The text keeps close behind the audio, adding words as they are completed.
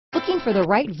Looking for the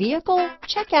right vehicle?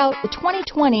 Check out the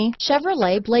 2020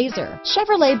 Chevrolet Blazer.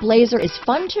 Chevrolet Blazer is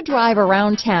fun to drive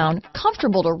around town,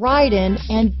 comfortable to ride in,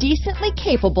 and decently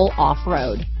capable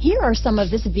off-road. Here are some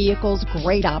of this vehicle's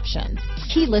great options: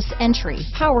 keyless entry,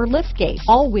 power liftgate,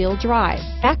 all-wheel drive,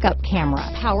 backup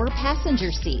camera, power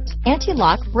passenger seat,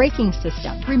 anti-lock braking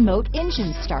system, remote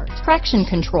engine start, traction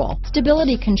control,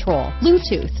 stability control,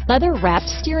 Bluetooth, leather-wrapped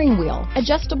steering wheel,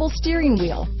 adjustable steering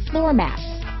wheel, floor mats,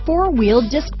 four-wheel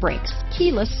disc brakes,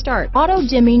 keyless start,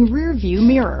 auto-dimming rear-view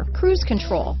mirror, cruise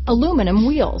control, aluminum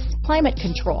wheels, climate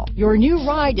control. Your new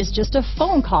ride is just a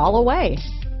phone call away.